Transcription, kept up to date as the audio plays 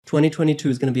2022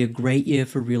 is going to be a great year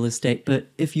for real estate. But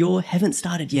if you haven't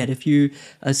started yet, if you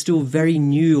are still very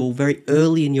new or very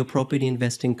early in your property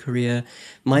investing career,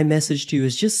 my message to you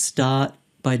is just start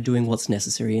by doing what's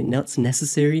necessary. And what's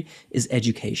necessary is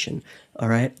education. All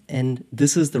right. And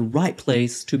this is the right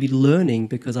place to be learning,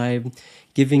 because I'm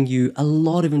giving you a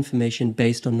lot of information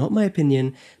based on not my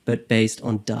opinion, but based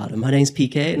on data. My name's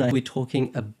PK, and we're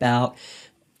talking about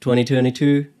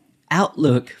 2022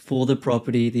 outlook for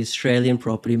the Australian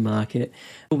property market.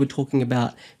 We're talking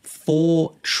about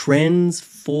 4 trends,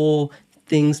 4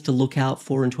 things to look out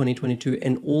for in 2022,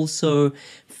 and also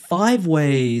 5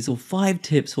 ways or 5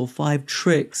 tips or 5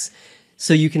 tricks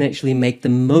so you can actually make the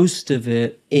most of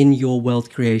it in your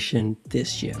wealth creation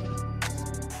this year.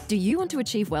 Do you want to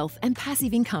achieve wealth and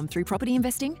passive income through property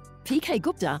investing? PK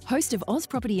Gupta, host of Oz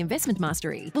Property Investment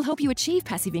Mastery, will help you achieve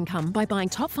passive income by buying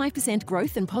top 5%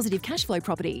 growth and positive cash flow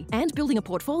property and building a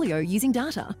portfolio using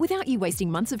data without you wasting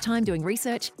months of time doing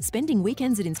research, spending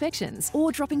weekends at inspections,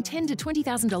 or dropping $10,000 to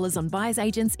 $20,000 on buyer's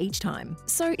agents each time.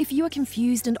 So if you are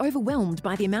confused and overwhelmed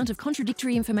by the amount of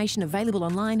contradictory information available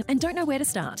online and don't know where to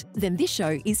start, then this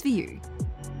show is for you.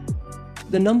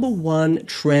 The number one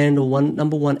trend or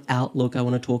number one outlook I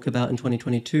want to talk about in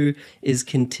 2022 is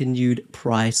continued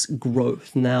price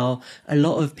growth. Now, a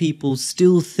lot of people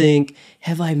still think,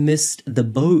 have I missed the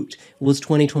boat? Was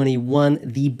 2021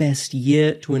 the best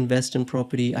year to invest in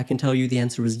property? I can tell you the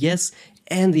answer is yes,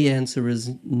 and the answer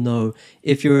is no.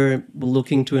 If you're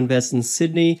looking to invest in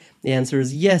Sydney, the answer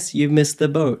is yes, you missed the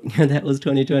boat. That was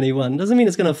 2021. Doesn't mean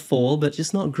it's going to fall, but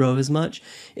just not grow as much.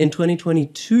 In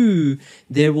 2022,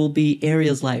 there will be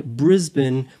areas like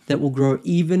Brisbane that will grow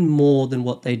even more than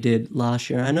what they did last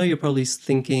year. I know you're probably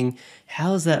thinking,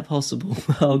 how is that possible?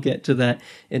 I'll get to that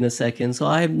in a second. So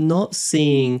I'm not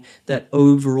seeing that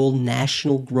overall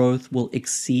national growth will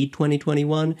exceed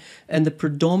 2021. And the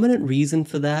predominant reason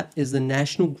for that is the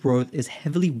national growth is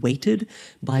heavily weighted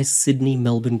by Sydney,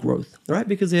 Melbourne growth, right?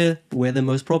 Because they're where the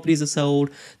most properties are sold,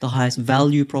 the highest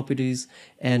value properties.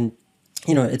 And,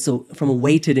 from a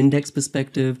weighted index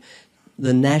perspective,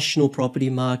 the national property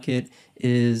market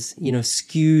is,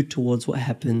 skewed towards what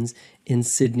happens in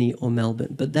Sydney or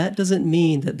Melbourne. But that doesn't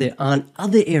mean that there aren't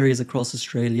other areas across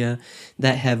Australia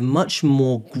that have much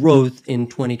more growth in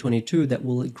 2022 that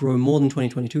will grow more than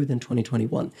 2022 than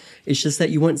 2021. It's just that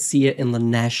you won't see it in the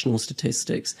national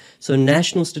statistics. So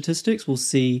national statistics will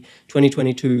see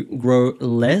 2022 grow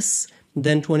less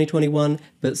than 2021,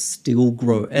 but still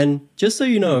grow. And just so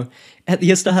you know, at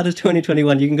the start of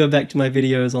 2021, you can go back to my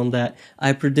videos on that,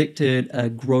 I predicted a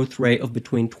growth rate of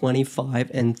between 25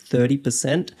 and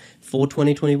 30% for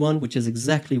 2021, which is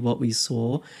exactly what we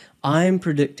saw. I'm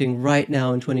predicting right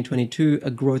now in 2022 a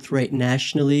growth rate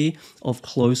nationally of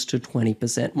close to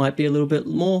 20%. Might be a little bit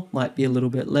more, might be a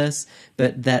little bit less,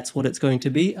 but that's what it's going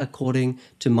to be according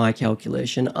to my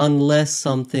calculation, unless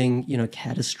something,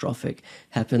 catastrophic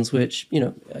happens, which,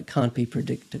 can't be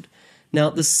predicted.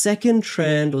 Now, the second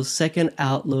trend or second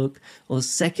outlook or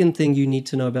second thing you need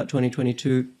to know about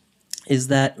 2022 is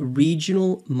that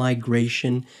regional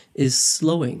migration is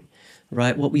slowing.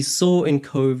 Right? What we saw in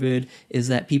COVID is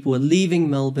that people were leaving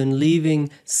Melbourne, leaving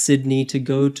Sydney to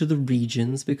go to the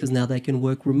regions because now they can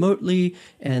work remotely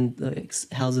and the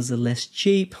houses are less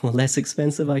cheap or less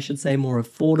expensive, I should say, more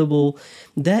affordable.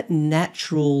 That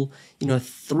natural,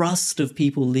 thrust of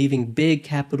people leaving big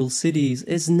capital cities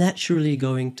is naturally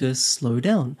going to slow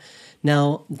down.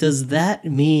 Now, does that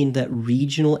mean that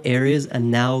regional areas are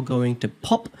now going to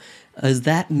pop? Does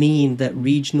that mean that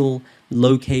regional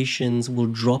locations will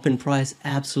drop in price?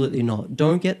 Absolutely not.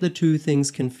 Don't get the two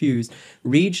things confused.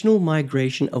 Regional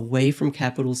migration away from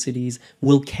capital cities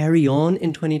will carry on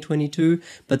in 2022,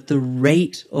 but the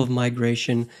rate of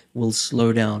migration will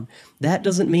slow down. That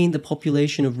doesn't mean the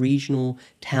population of regional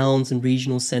towns and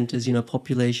regional centers,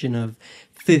 population of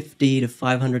 50 to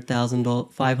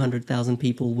 500,000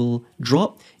 people will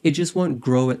drop. It just won't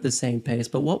grow at the same pace.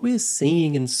 But what we're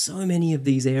seeing in so many of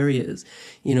these areas,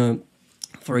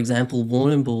 for example,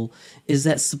 Warrnambool, is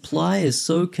that supply is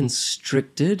so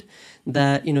constricted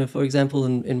that, for example,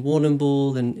 in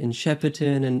Warrnambool and in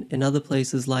Shepparton and in other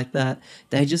places like that,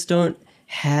 they just don't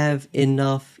have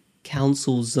enough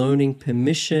council zoning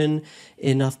permission,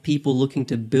 enough people looking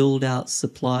to build out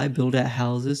supply, build out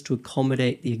houses to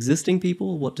accommodate the existing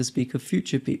people, what to speak of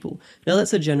future people. Now,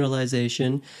 that's a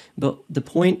generalization, but the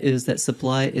point is that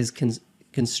supply is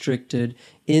constricted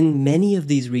in many of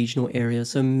these regional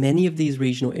areas. So many of these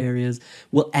regional areas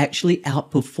will actually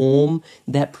outperform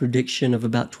that prediction of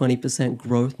about 20%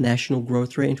 growth, national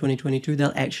growth rate in 2022.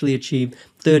 They'll actually achieve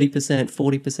 30%,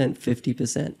 40%,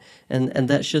 50%. And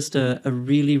that's just a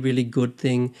really, really good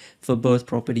thing for both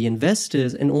property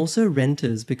investors and also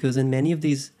renters, because in many of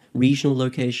these regional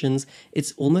locations,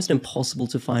 it's almost impossible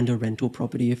to find a rental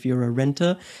property. If you're a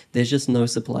renter, there's just no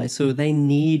supply. So they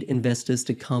need investors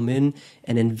to come in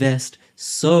and invest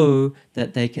so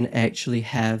that they can actually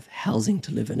have housing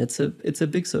to live in. It's a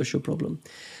big social problem.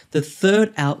 The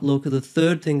third outlook, or the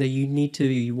third thing that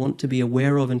you want to be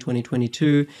aware of in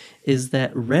 2022 is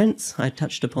that rents, I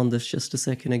touched upon this just a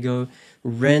second ago,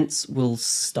 rents will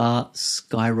start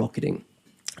skyrocketing.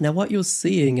 Now, what you're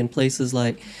seeing in places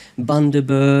like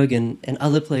Bundaberg and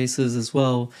other places as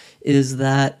well is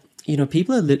that,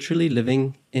 people are literally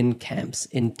living in camps,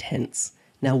 in tents.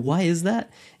 Now, why is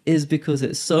that? Is because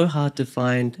it's so hard to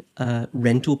find a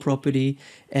rental property,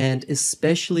 and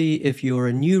especially if you're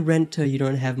a new renter, you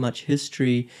don't have much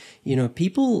history,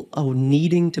 people are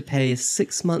needing to pay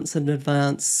 6 months in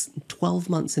advance, 12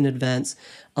 months in advance,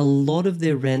 a lot of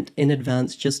their rent in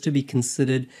advance just to be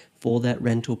considered for that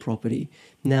rental property.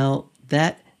 Now,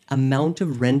 that amount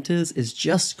of renters is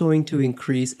just going to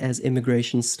increase as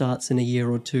immigration starts in a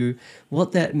year or two.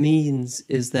 What that means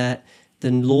is that the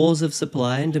laws of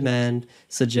supply and demand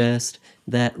suggest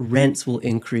that rents will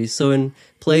increase. So in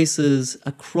places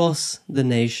across the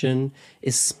nation,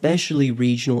 especially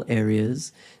regional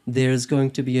areas, there's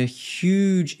going to be a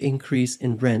huge increase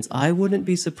in rents. I wouldn't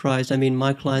be surprised. I mean,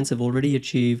 my clients have already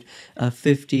achieved a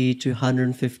 $50 to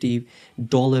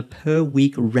 $150 per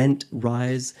week rent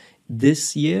rise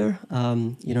this year,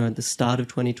 at the start of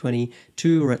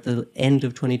 2022 or at the end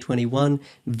of 2021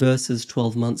 versus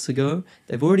 12 months ago.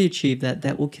 They've already achieved that.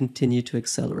 That will continue to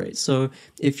accelerate. So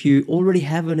if you already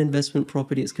have an investment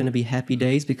property, it's going to be happy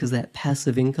days, because that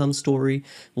passive income story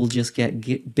will just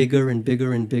get bigger and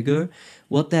bigger and bigger.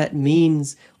 What that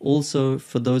means also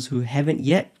for those who haven't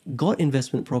yet got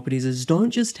investment properties is don't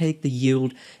just take the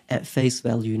yield at face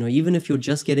value. Even if you're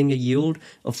just getting a yield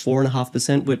of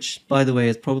 4.5%, which, by the way,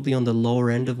 is probably on the lower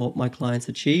end of what my clients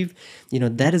achieve,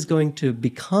 that is going to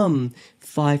become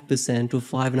 5% or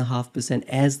 5.5%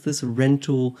 as this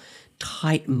rental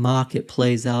tight market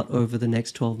plays out over the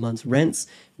next 12 months. Rents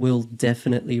will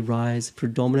definitely rise,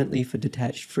 predominantly for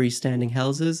detached freestanding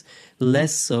houses,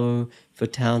 less so for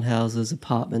townhouses,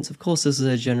 apartments. Of course, this is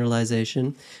a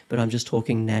generalization, but I'm just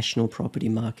talking national property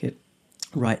market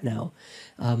right now.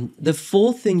 The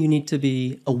fourth thing you need to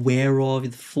be aware of,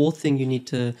 the fourth thing you need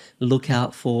to look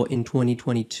out for in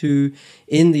 2022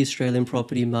 in the Australian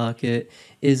property market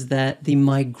is that the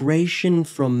migration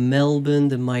from Melbourne,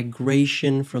 the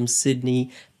migration from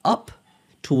Sydney up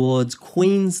towards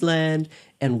Queensland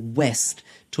and west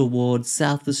towards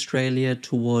South Australia,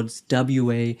 towards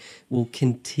WA, will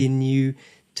continue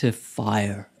to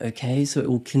fire, okay? So it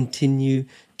will continue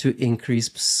to increase.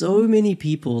 So many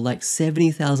people, like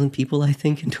 70,000 people, I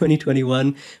think, in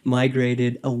 2021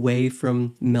 migrated away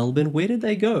from Melbourne. Where did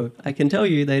they go? I can tell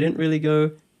you they didn't really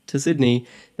go to Sydney.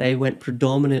 They went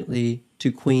predominantly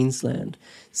to Queensland.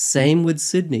 Same with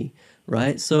Sydney,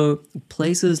 right? So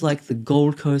places like the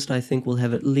Gold Coast, I think, will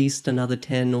have at least another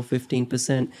 10 or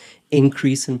 15%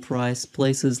 increase in price.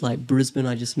 Places like Brisbane,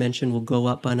 I just mentioned, will go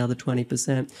up by another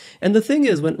 20%. And the thing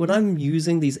is, when I'm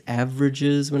using these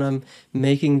averages, when I'm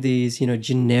making these,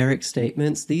 generic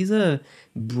statements, these are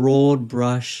broad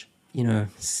brush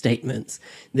statements.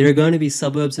 There are going to be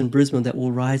suburbs in Brisbane that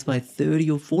will rise by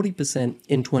 30 or 40%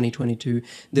 in 2022.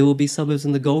 There will be suburbs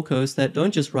in the Gold Coast that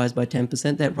don't just rise by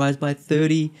 10%, that rise by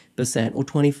 30% or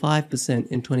 25%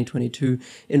 in 2022.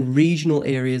 In regional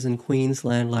areas in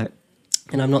Queensland,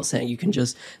 and I'm not saying you can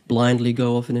just blindly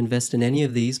go off and invest in any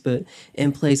of these, but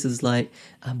in places like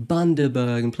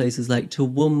Bundaberg, in places like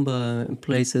Toowoomba, in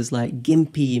places like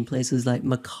Gympie, in places like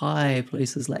Mackay,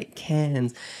 places like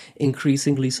Cairns,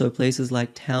 increasingly so places like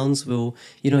Townsville,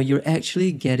 you're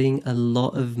actually getting a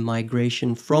lot of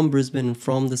migration from Brisbane and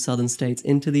from the southern states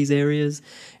into these areas,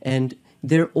 and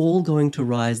they're all going to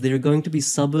rise. There are going to be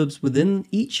suburbs within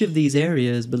each of these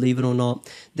areas, believe it or not,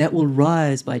 that will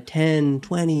rise by 10,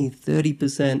 20,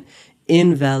 30%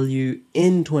 in value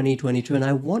in 2022. And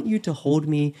I want you to hold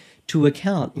me to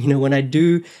account. You know, when I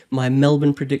do my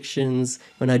Melbourne predictions,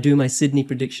 when I do my Sydney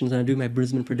predictions, when I do my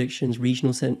Brisbane predictions,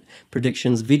 regional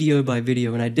predictions, video by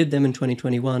video, when I did them in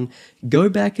 2021, go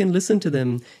back and listen to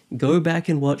them, go back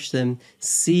and watch them,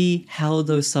 see how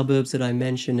those suburbs that I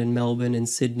mentioned in Melbourne, in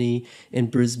Sydney, in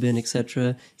Brisbane,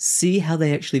 etc., see how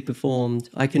they actually performed.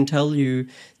 I can tell you,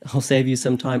 I'll save you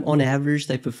some time, on average,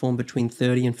 they performed between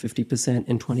 30 and 50%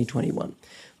 in 2021.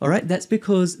 All right, that's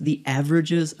because the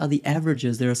averages are the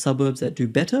averages. There are suburbs that do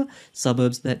better,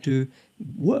 suburbs that do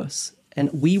worse.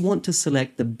 And we want to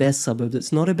select the best suburb.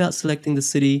 It's not about selecting the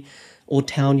city or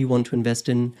town you want to invest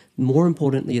in. More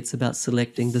importantly, it's about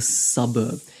selecting the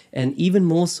suburb. And even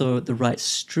more so, the right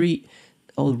street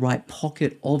or the right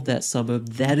pocket of that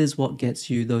suburb. That is what gets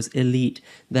you those elite.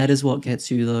 That is what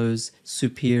gets you those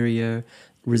superior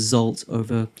results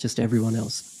over just everyone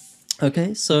else.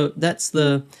 Okay, so that's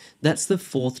the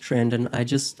fourth trend, and I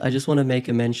just want to make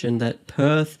a mention that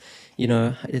Perth, you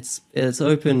know, it's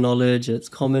open knowledge, it's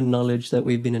common knowledge that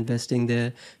we've been investing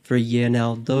there for a year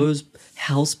now. Those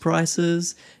house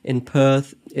prices in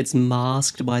Perth, it's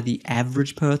masked by the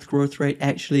average Perth growth rate.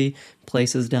 Actually,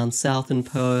 places down south in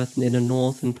Perth, near the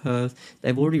north in Perth,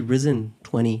 they've already risen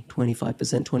 20, 25%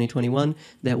 2021.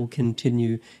 That will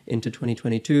continue into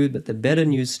 2022. But the better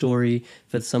news story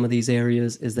for some of these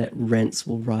areas is that rents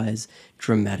will rise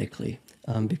dramatically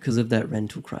because of that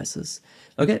rental crisis.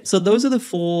 Okay, so those are the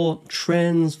 4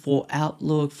 trends, 4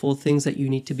 outlook, 4 things that you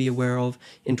need to be aware of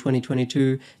in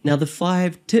 2022. Now, the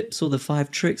 5 tips or the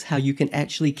 5 tricks, how you can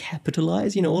actually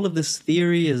capitalize. You know, all of this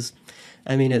theory is,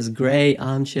 I mean, it's great,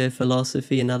 armchair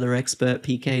philosophy, another expert,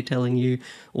 PK, telling you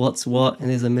what's what, and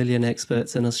there's a million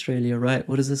experts in Australia, right?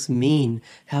 What does this mean?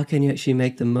 How can you actually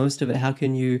make the most of it? How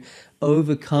can you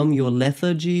overcome your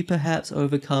lethargy, perhaps,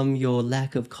 overcome your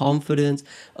lack of confidence,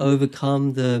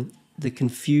 overcome the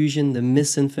confusion, the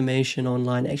misinformation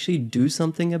online, actually do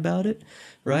something about it,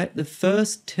 right? The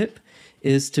first tip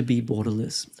is to be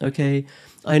borderless, okay?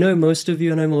 I know most of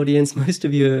you, and I'm audience, most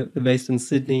of you are based in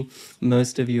Sydney,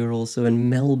 most of you are also in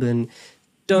Melbourne.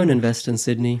 Don't invest in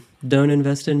Sydney, don't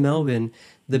invest in Melbourne.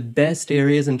 The best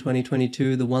areas in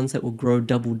 2022, the ones that will grow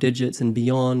double digits and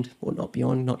beyond, or not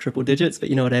beyond, not triple digits, but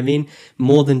you know what I mean,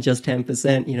 more than just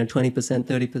 10%, you know, 20%,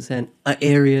 30%, are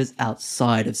areas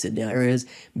outside of Sydney, areas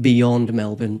beyond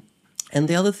Melbourne. And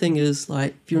the other thing is,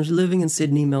 like, if you're living in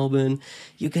Sydney, Melbourne,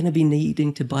 you're going to be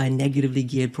needing to buy a negatively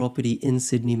geared property in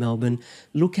Sydney, Melbourne.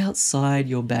 Look outside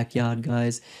your backyard,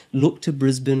 guys. Look to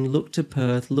Brisbane, look to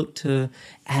Perth, look to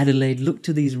Adelaide, look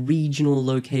to these regional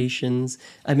locations.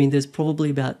 I mean, there's probably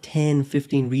about 10,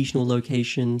 15 regional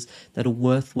locations that are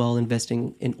worthwhile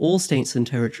investing in all states and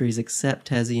territories except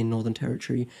Tassie and Northern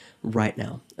Territory right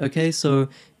now. Okay, so,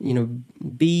 you know,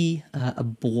 be a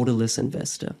borderless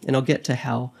investor. And I'll get to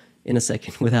how in a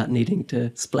second without needing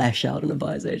to splash out on a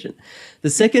buyer's agent.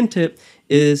 The second tip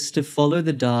is to follow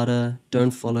the data, don't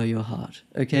follow your heart.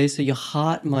 Okay, so your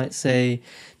heart might say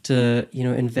to, you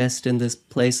know, invest in this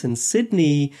place in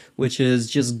Sydney, which has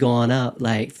just gone up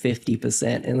like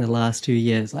 50% in the last 2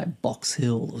 years, like Box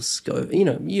Hill or Scove.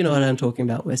 You know what I'm talking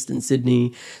about, Western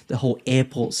Sydney, the whole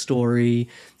airport story,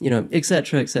 you know,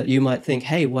 etc., etc. You might think,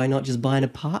 hey, why not just buy an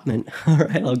apartment? All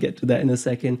right, I'll get to that in a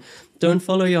second. Don't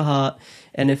follow your heart.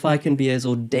 And if I can be as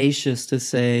audacious to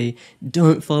say,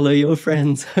 don't follow your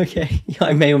friends, okay?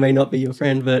 I may or may not be your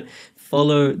friend, but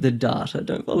follow the data.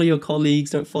 Don't follow your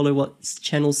colleagues. Don't follow what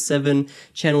Channel 7,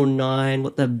 Channel 9,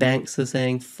 what the banks are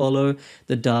saying. Follow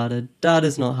the data.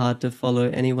 Data's not hard to follow.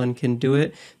 Anyone can do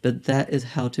it. But that is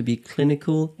how to be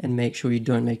clinical and make sure you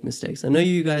don't make mistakes. I know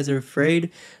you guys are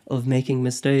afraid of making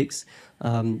mistakes.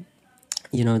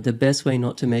 You know, the best way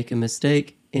not to make a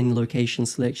mistake in location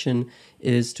selection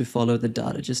is to follow the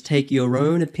data. Just take your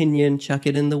own opinion, chuck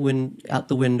it in out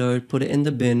the window, put it in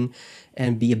the bin,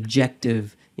 and be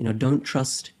objective. You know, don't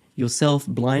trust yourself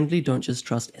blindly. Don't just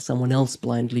trust someone else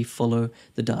blindly. Follow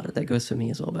the data. That goes for me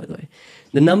as well, by the way.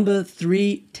 The number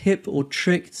 3 tip or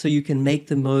trick so you can make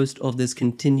the most of this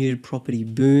continued property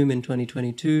boom in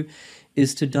 2022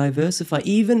 is to diversify.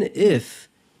 Even if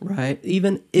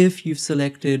you've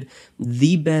selected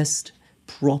the best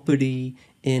property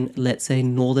in, let's say,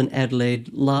 Northern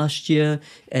Adelaide last year,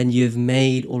 and you've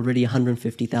made already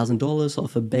 $150,000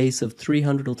 off a base of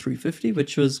 300 or 350,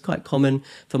 which was quite common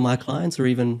for my clients or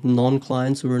even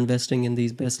non-clients who are investing in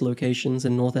these best locations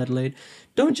in North Adelaide.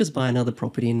 Don't just buy another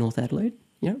property in North Adelaide.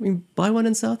 You know, I mean, buy one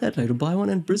in South Adelaide or buy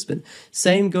one in Brisbane.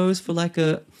 Same goes for like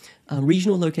a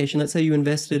regional location. Let's say you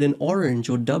invested in Orange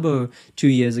or Dubbo 2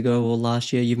 years ago or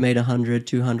last year. You've made 100,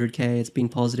 200K. It's been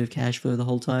positive cash flow the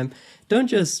whole time. Don't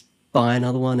just buy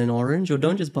another one in Orange, or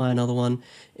don't just buy another one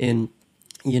in,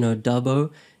 you know,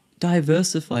 Dubbo.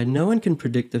 diversify. No one can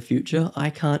predict the future. I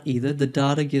can't either. The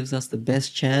data gives us the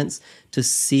best chance to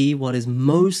see what is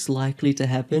most likely to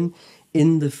happen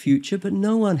in the future, but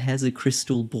no one has a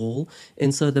crystal ball.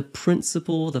 And so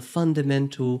the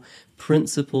fundamental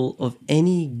principle of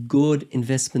any good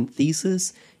investment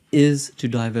thesis is to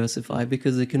diversify,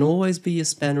 because there can always be a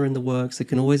spanner in the works, there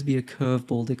can always be a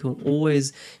curveball, there can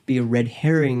always be a red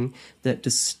herring that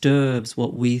disturbs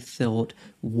what we thought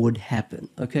would happen.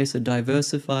 Okay, so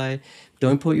diversify.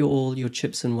 Don't put all your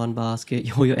chips in one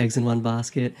basket, all your eggs in one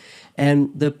basket.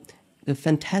 And the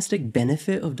fantastic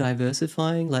benefit of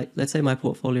diversifying, like let's say my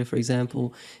portfolio, for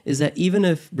example, is that even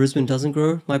if Brisbane doesn't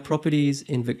grow, my properties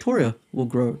in Victoria will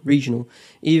grow, regional.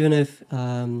 Even if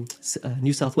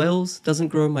New South Wales doesn't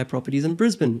grow, my properties in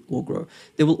Brisbane will grow.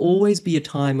 There will always be a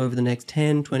time over the next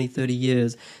 10, 20, 30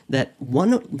 years that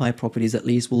one of my properties at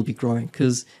least will be growing,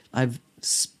 because I've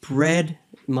spread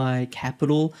my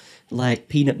capital like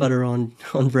peanut butter on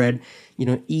bread,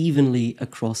 evenly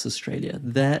across Australia.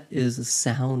 That is a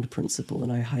sound principle,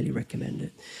 and I highly recommend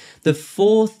it. The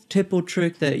fourth tip or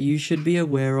trick that you should be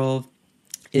aware of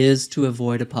is to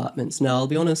avoid apartments. Now, I'll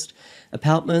be honest,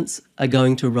 apartments are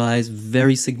going to rise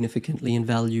very significantly in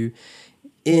value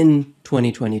in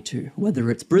 2022, whether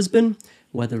it's Brisbane,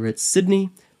 whether it's Sydney,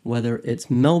 whether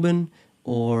it's Melbourne,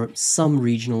 or some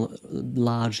regional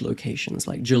large locations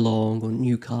like Geelong or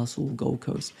Newcastle, Gold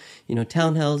Coast.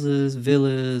 Townhouses,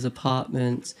 villas,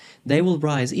 apartments, they will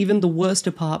rise. Even the worst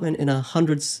apartment in a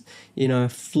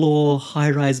 100-floor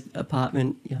high-rise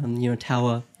apartment,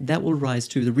 tower, that will rise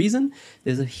too. The reason?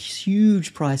 There's a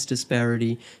huge price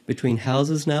disparity between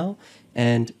houses now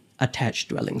and attached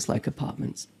dwellings like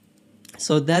apartments.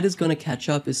 So that is going to catch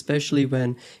up, especially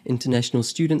when international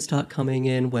students start coming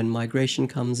in, when migration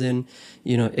comes in,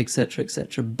 et cetera, et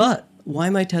cetera. But why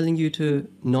am I telling you to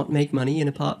not make money in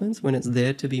apartments when it's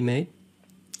there to be made?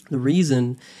 The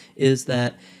reason is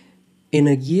that in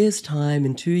a year's time,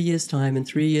 in 2 years' time, in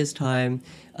 3 years' time,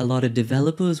 a lot of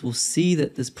developers will see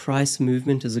that this price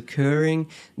movement is occurring.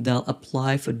 They'll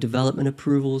apply for development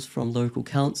approvals from local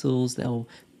councils. They'll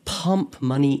pump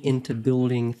money into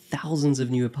building thousands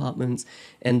of new apartments,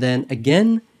 and then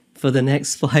again for the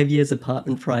next 5 years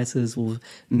apartment prices will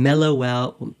mellow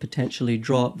out, will potentially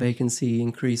drop, vacancy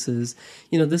increases.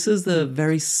 This is the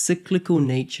very cyclical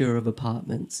nature of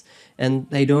apartments, and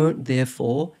they don't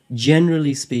therefore,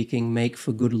 generally speaking, make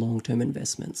for good long-term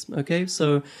investments. Okay,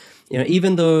 so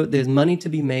even though there's money to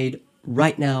be made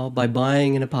right now by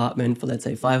buying an apartment for, let's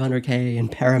say, 500k in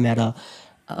Parramatta,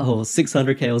 or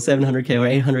 600k or 700k or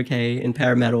 800k in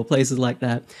Parramatta or places like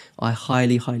that, I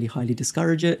highly, highly, highly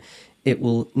discourage it. It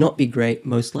will not be great,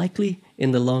 most likely,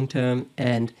 in the long term,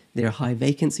 and there are high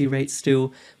vacancy rates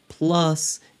still.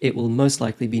 Plus, it will most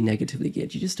likely be negatively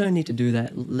geared. You just don't need to do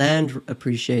that. Land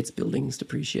appreciates, buildings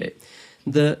depreciate.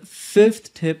 The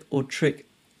fifth tip or trick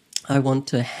I want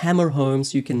to hammer home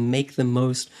so you can make the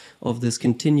most of this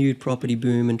continued property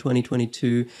boom in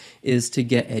 2022 is to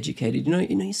get educated.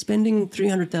 You're spending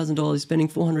 $300,000, you're spending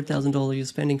 $400,000, you're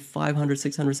spending $500,000,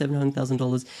 $600,000,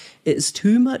 $700,000. It's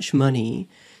too much money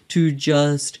to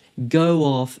just go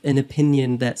off an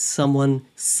opinion that someone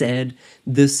said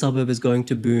this suburb is going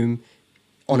to boom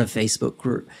on a Facebook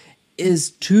group.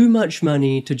 Is too much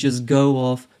money to just go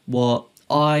off what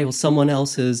I or someone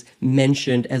else has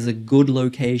mentioned as a good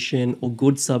location or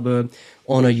good suburb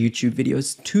on a YouTube video.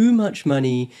 It's too much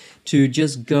money to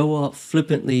just go up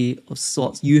flippantly of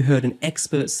sorts you heard an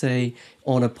expert say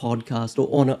on a podcast or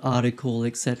on an article,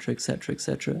 etc., etc.,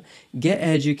 etc. Get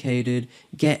educated,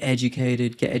 get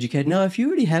educated, get educated. Now, if you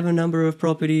already have a number of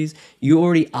properties, you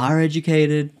already are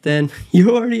educated, then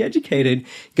you're already educated.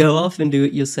 Go off and do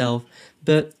it yourself.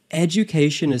 But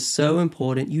education is so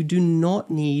important. You do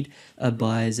not need a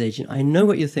buyer's agent. I know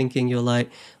what you're thinking. You're like,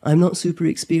 I'm not super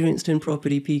experienced in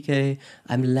property, PK.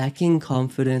 I'm lacking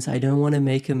confidence. I don't want to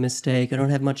make a mistake. I don't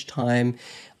have much time.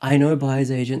 I know buyer's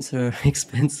agents are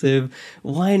expensive.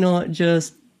 Why not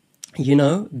just,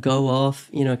 go off,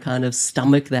 kind of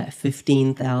stomach that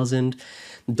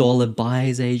 $15,000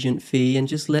 buyer's agent fee and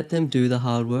just let them do the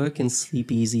hard work and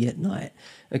sleep easy at night?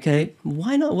 Okay,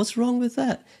 why not? What's wrong with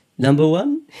that? Number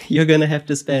one, you're going to have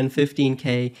to spend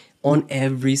 $15K on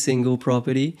every single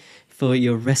property for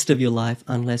your rest of your life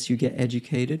unless you get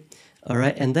educated. All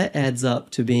right. And that adds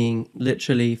up to being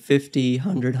literally $50,000,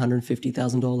 $100,000,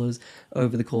 $150,000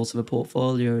 over the course of a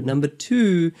portfolio. Number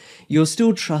two, you're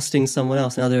still trusting someone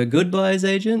else. Now, there are good buyer's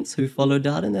agents who follow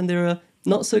data, and then there are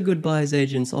not so good buyer's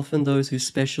agents, often those who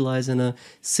specialize in a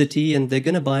city, and they're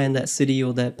going to buy in that city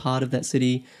or that part of that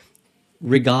city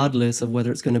regardless of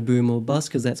whether it's going to boom or bust,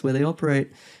 because that's where they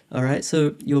operate. All right.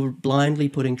 So you're blindly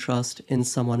putting trust in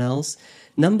someone else.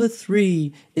 Number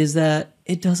 3 is that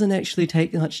it doesn't actually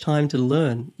take much time to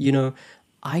learn.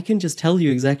 I can just tell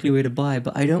you exactly where to buy,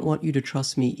 but I don't want you to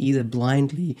trust me either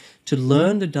blindly. To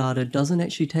learn the data doesn't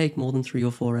actually take more than 3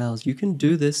 or 4 hours. You can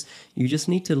do this. You just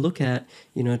need to look at,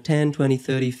 10, 20,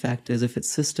 30 factors. If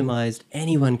it's systemized,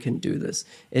 anyone can do this.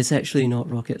 It's actually not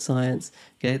rocket science.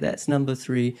 Okay, that's number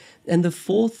 3. And the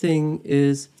 4th thing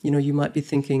is, you might be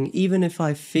thinking, even if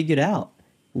I figured out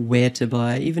where to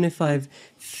buy, even if I've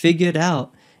figured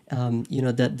out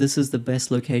that this is the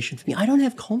best location for me, I don't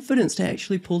have confidence to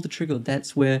actually pull the trigger.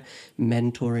 That's where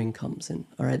mentoring comes in.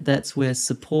 All right. That's where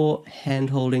support,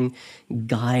 hand-holding,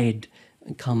 guide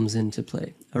comes into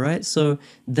play. All right. So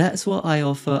that's what I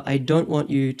offer. I don't want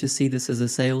you to see this as a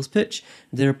sales pitch.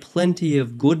 There are plenty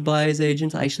of good buyer's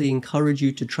agents. I actually encourage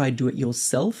you to try do it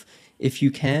yourself if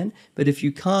you can. But if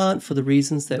you can't, for the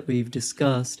reasons that we've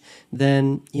discussed,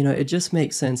 then, it just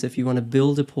makes sense if you want to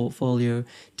build a portfolio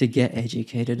to get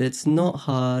educated. It's not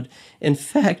hard. In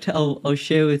fact, I'll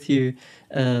share with you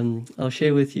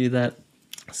that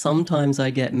sometimes I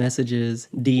get messages,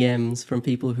 DMs from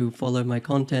people who follow my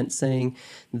content saying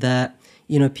that,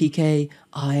 PK,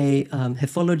 I have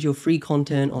followed your free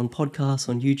content on podcasts,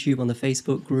 on YouTube, on the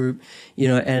Facebook group,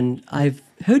 and I've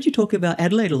heard you talk about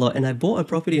Adelaide a lot, and I bought a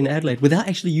property in Adelaide without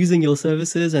actually using your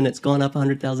services, and it's gone up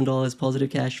 $100,000 positive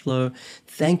cash flow.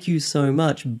 Thank you so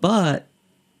much, but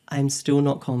I'm still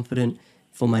not confident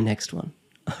for my next one.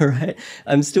 All right.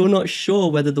 I'm still not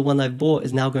sure whether the one I've bought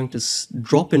is now going to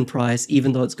drop in price,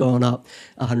 even though it's gone up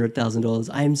 $100,000.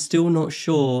 I'm still not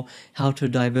sure how to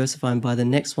diversify and buy the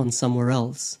next one somewhere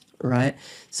else. Right.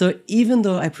 So even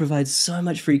though I provide so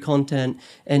much free content,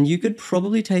 and you could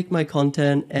probably take my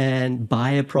content and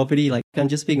buy a property, like I'm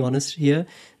just being honest here,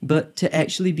 but to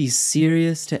actually be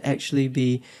serious, to actually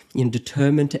be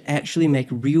determined, to actually make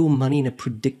real money in a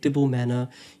predictable manner,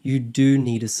 you do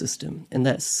need a system. And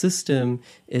that system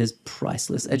is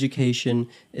priceless. Education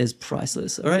is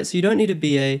priceless. All right. So you don't need a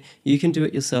BA. You can do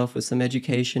it yourself with some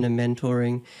education and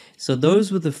mentoring. So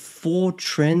those were the 4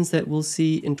 trends that we'll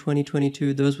see in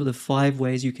 2022. Those were the 5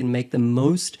 ways you can make the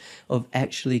most of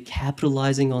actually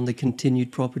capitalizing on the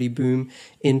continued property boom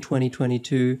in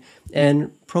 2022.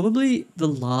 And probably the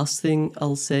last thing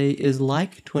I'll say is,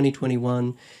 like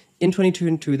 2021, in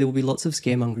 2022, there will be lots of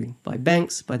scaremongering by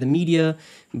banks, by the media,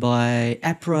 by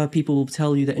APRA. People will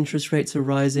tell you that interest rates are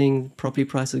rising, property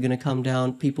prices are going to come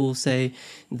down. People will say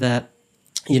that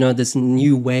this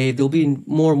new wave, there'll be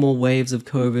more and more waves of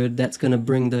COVID that's going to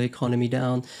bring the economy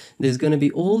down. There's going to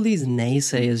be all these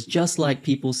naysayers, just like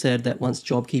people said that once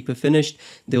JobKeeper finished,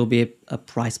 there'll be a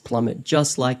price plummet,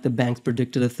 just like the banks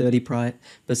predicted a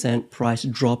 30% price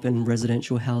drop in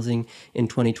residential housing in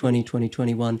 2020,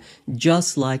 2021,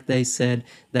 just like they said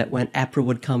that when APRA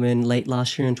would come in late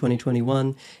last year in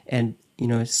 2021 and,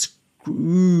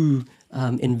 screw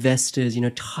investors,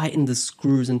 tighten the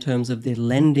screws in terms of their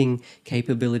lending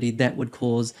capability, that would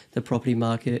cause the property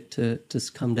market to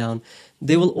come down.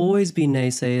 There will always be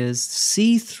naysayers.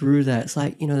 See through that. It's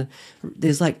like,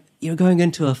 there's like, you're going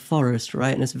into a forest,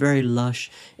 right? And it's very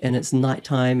lush and it's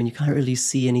nighttime and you can't really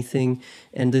see anything.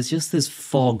 And there's just this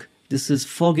fog. There's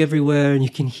fog everywhere, and you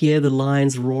can hear the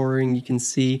lions roaring. You can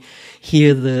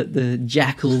hear the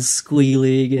jackals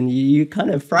squealing, and you're kind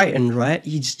of frightened, right?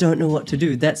 You just don't know what to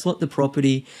do. That's what the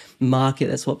property market,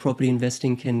 that's what property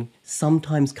investing can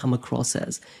sometimes come across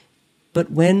as. But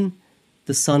when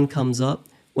the sun comes up,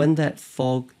 when that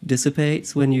fog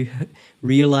dissipates, when you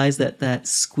realize that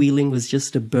squealing was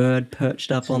just a bird perched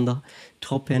up on the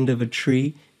top end of a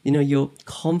tree, your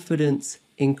confidence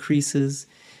increases,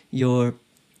 your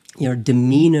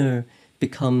demeanor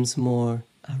becomes more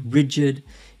rigid,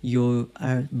 you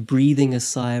are breathing a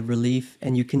sigh of relief,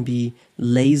 and you can be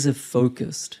laser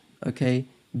focused, okay?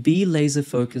 Be laser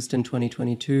focused in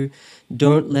 2022.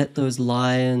 Don't let those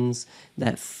lions,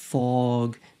 that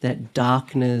fog, that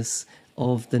darkness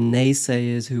of the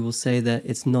naysayers who will say that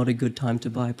it's not a good time to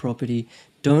buy property,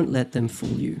 don't let them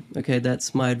fool you, okay?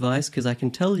 That's my advice, because I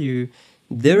can tell you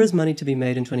there is money to be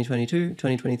made in 2022,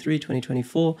 2023,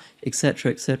 2024,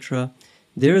 etc., etc.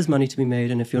 There is money to be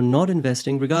made, and if you're not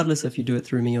investing, regardless if you do it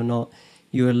through me or not,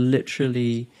 you are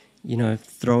literally,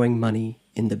 throwing money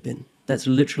in the bin. That's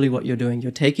literally what you're doing.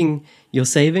 You're taking your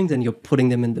savings and you're putting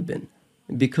them in the bin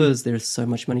because there's so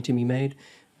much money to be made,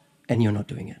 and you're not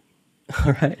doing it.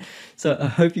 All right. So I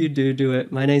hope you do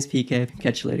it. My name's PK.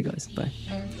 Catch you later, guys. Bye.